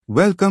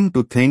Welcome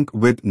to Think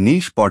with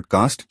Niche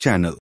podcast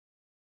channel.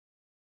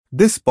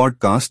 This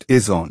podcast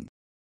is on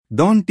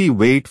Don't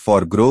wait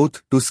for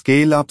growth to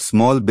scale up.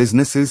 Small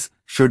businesses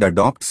should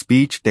adopt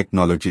speech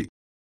technology.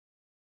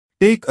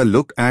 Take a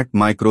look at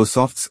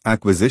Microsoft's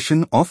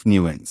acquisition of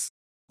Nuance,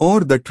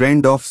 or the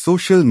trend of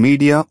social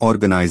media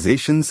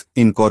organizations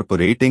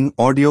incorporating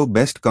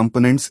audio-based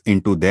components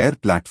into their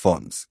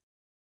platforms.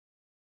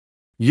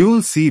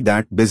 You'll see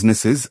that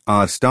businesses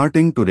are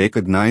starting to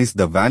recognize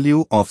the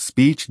value of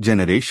speech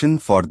generation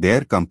for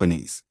their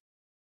companies.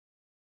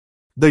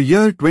 The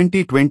year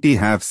 2020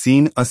 have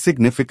seen a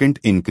significant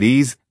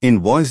increase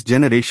in voice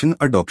generation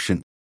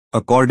adoption,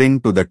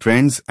 according to the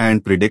Trends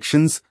and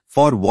Predictions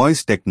for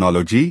Voice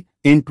Technology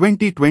in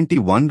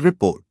 2021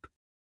 report.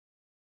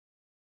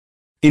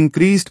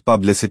 Increased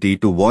publicity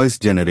to voice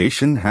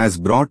generation has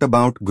brought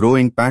about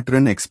growing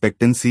pattern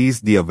expectancies.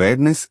 The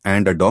awareness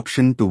and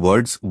adoption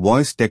towards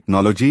voice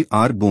technology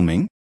are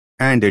booming,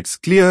 and it's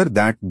clear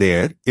that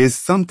there is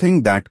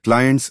something that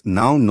clients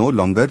now no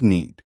longer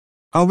need.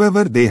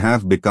 However, they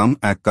have become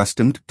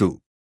accustomed to.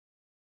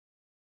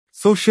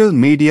 Social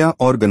media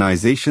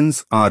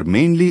organizations are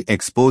mainly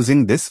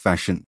exposing this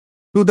fashion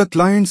to the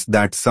clients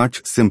that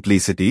such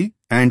simplicity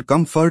and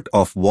comfort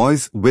of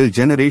voice will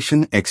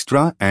generation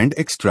extra and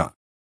extra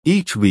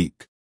each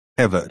week,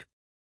 ever.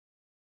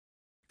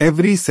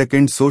 Every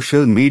second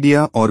social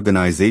media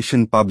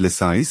organization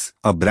publicize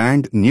a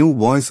brand new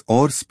voice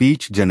or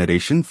speech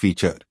generation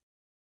feature.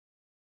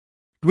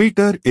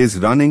 Twitter is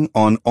running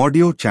on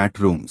audio chat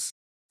rooms.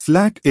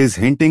 Slack is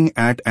hinting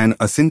at an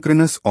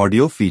asynchronous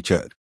audio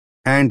feature.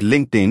 And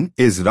LinkedIn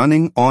is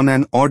running on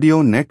an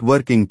audio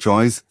networking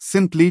choice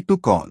simply to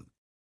call.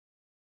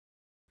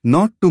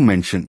 Not to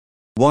mention,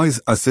 voice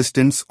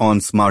assistants on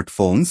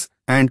smartphones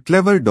and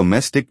clever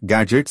domestic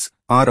gadgets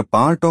are a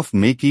part of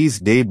Mackey's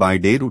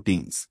day-by-day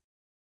routines.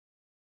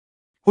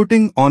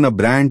 Putting on a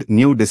brand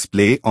new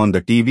display on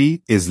the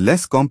TV is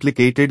less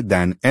complicated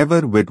than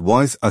ever with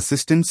voice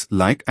assistants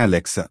like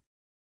Alexa.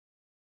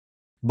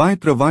 By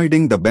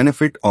providing the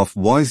benefit of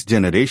voice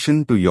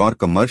generation to your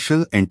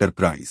commercial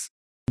enterprise,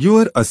 you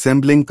are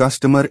assembling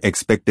customer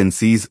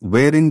expectancies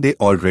wherein they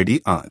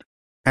already are,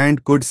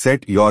 and could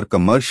set your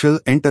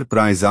commercial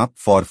enterprise up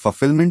for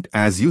fulfillment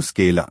as you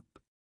scale up.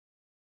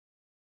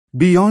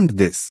 Beyond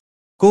this,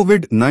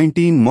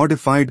 COVID-19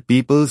 modified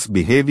people's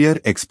behavior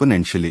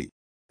exponentially,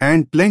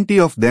 and plenty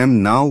of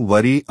them now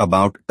worry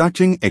about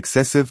touching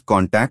excessive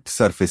contact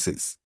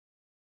surfaces.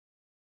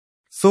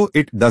 So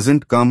it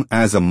doesn't come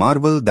as a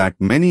marvel that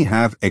many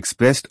have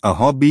expressed a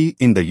hobby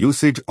in the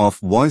usage of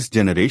voice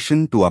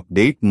generation to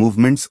update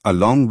movements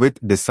along with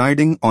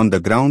deciding on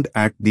the ground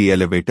at the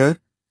elevator,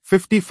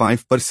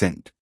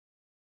 55%.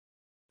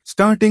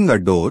 Starting a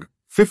door,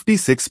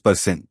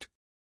 56%.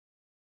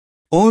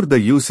 Or the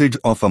usage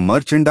of a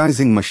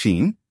merchandising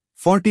machine,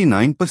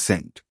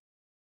 49%.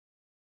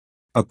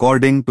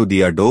 According to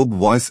the Adobe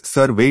Voice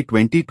Survey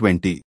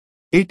 2020,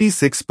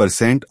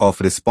 86%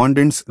 of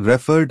respondents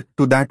referred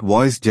to that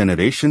voice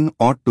generation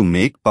ought to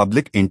make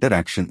public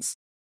interactions,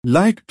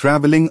 like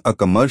traveling a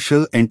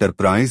commercial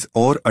enterprise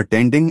or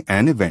attending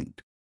an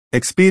event,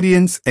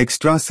 experience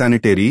extra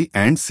sanitary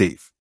and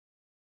safe.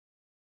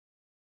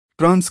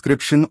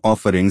 Transcription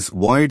offerings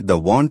void the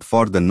want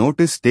for the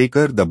notice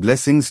taker. The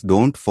blessings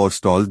don't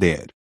forestall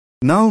there.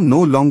 Now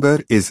no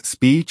longer is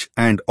speech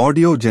and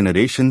audio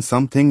generation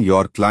something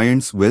your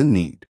clients will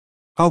need.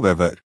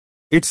 However,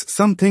 it's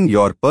something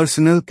your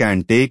personnel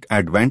can take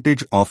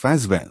advantage of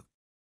as well.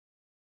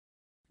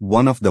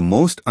 One of the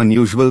most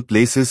unusual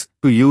places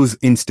to use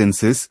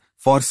instances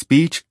for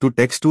speech to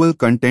textual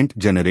content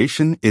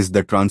generation is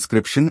the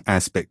transcription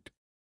aspect.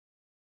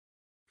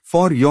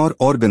 For your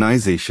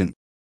organization,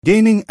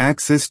 gaining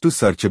access to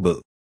searchable,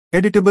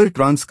 editable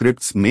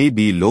transcripts may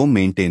be low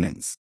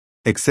maintenance,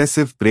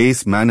 excessive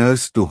praise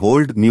manners to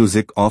hold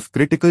music of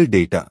critical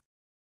data.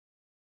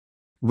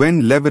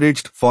 When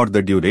leveraged for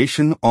the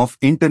duration of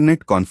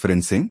internet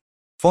conferencing,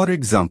 for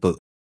example,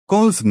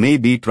 calls may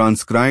be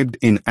transcribed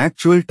in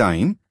actual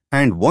time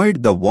and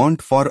void the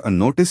want for a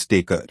notice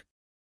taker.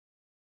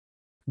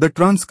 The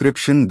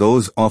transcription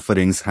those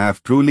offerings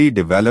have truly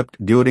developed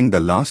during the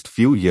last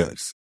few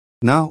years.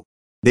 Now,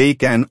 they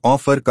can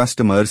offer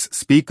customers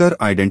speaker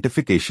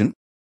identification,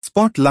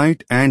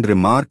 spotlight and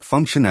remark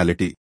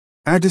functionality,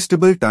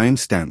 adjustable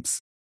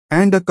timestamps,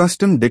 and a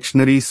custom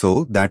dictionary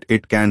so that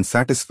it can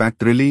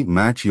satisfactorily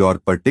match your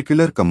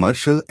particular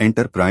commercial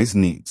enterprise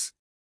needs.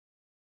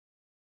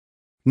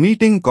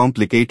 Meeting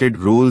complicated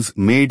rules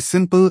made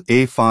simple.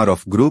 A far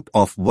off group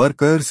of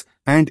workers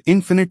and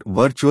infinite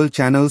virtual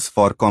channels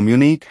for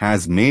communique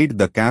has made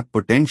the cap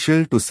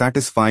potential to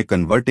satisfy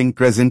converting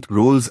present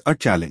rules a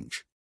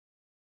challenge.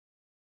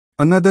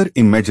 Another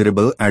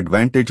immeasurable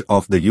advantage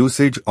of the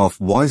usage of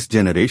voice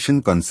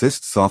generation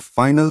consists of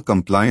final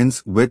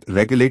compliance with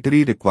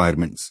regulatory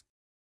requirements.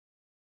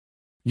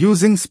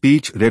 Using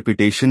speech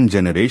repetition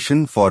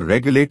generation for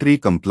regulatory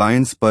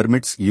compliance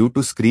permits you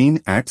to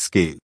screen at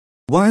scale,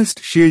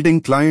 whilst shielding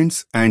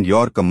clients and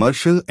your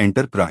commercial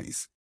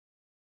enterprise.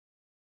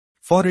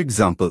 For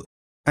example,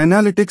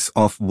 Analytics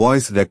of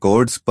voice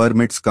records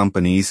permits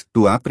companies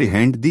to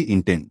apprehend the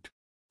intent,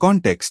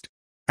 context,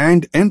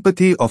 and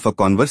empathy of a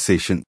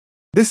conversation.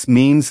 This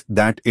means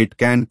that it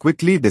can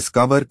quickly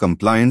discover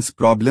compliance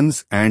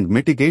problems and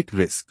mitigate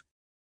risk.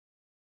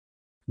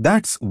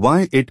 That's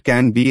why it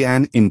can be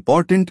an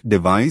important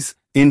device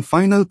in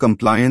final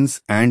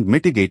compliance and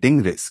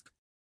mitigating risk.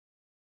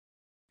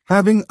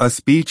 Having a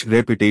speech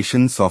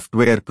reputation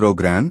software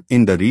program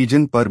in the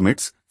region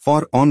permits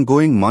for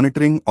ongoing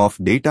monitoring of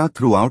data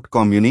throughout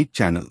community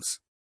channels.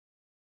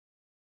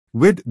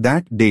 With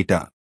that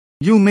data,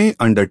 you may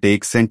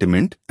undertake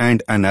sentiment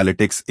and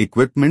analytics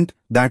equipment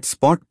that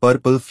spot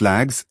purple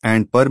flags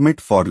and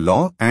permit for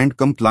law and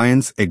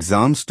compliance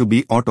exams to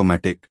be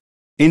automatic,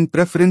 in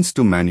preference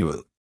to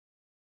manual.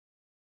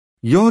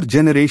 Your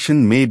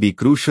generation may be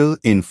crucial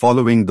in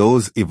following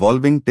those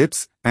evolving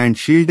tips and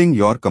shielding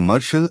your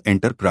commercial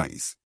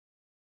enterprise.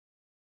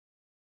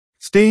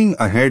 Staying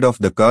ahead of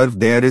the curve,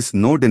 there is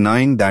no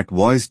denying that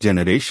voice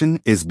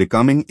generation is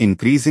becoming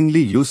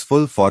increasingly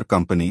useful for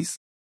companies,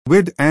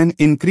 with an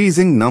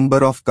increasing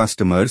number of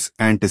customers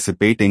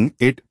anticipating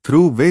it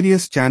through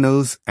various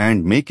channels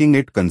and making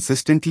it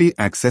consistently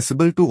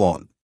accessible to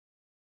all.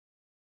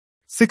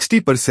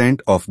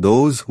 60% of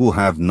those who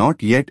have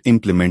not yet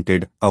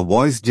implemented a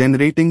voice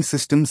generating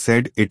system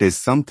said it is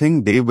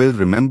something they will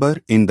remember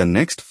in the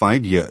next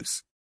 5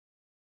 years.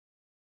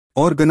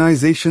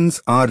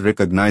 Organizations are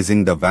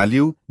recognizing the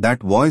value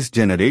that voice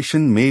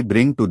generation may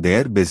bring to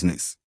their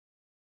business.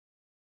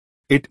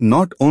 It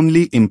not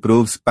only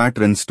improves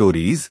pattern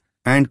stories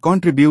and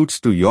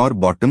contributes to your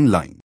bottom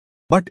line,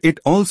 but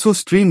it also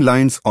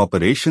streamlines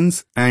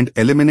operations and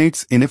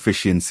eliminates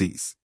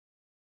inefficiencies.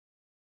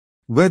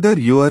 Whether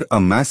you're a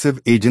massive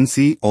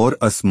agency or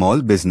a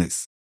small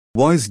business,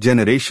 voice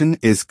generation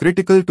is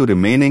critical to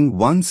remaining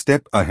one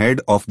step ahead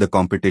of the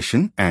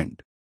competition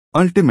and,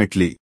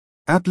 ultimately,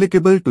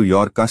 applicable to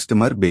your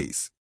customer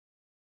base.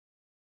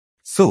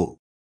 So,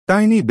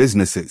 tiny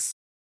businesses,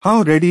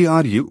 how ready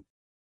are you?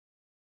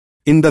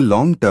 In the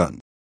long term,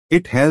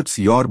 it helps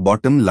your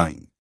bottom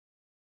line.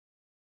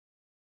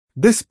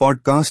 This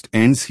podcast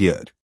ends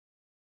here.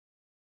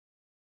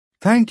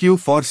 Thank you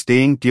for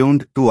staying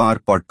tuned to our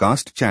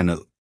podcast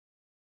channel.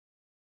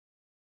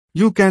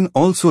 You can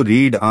also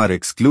read our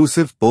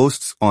exclusive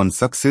posts on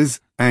success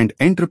and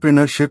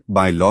entrepreneurship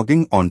by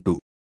logging on to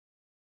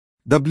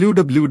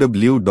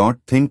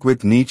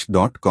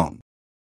www.thinkwithniche.com.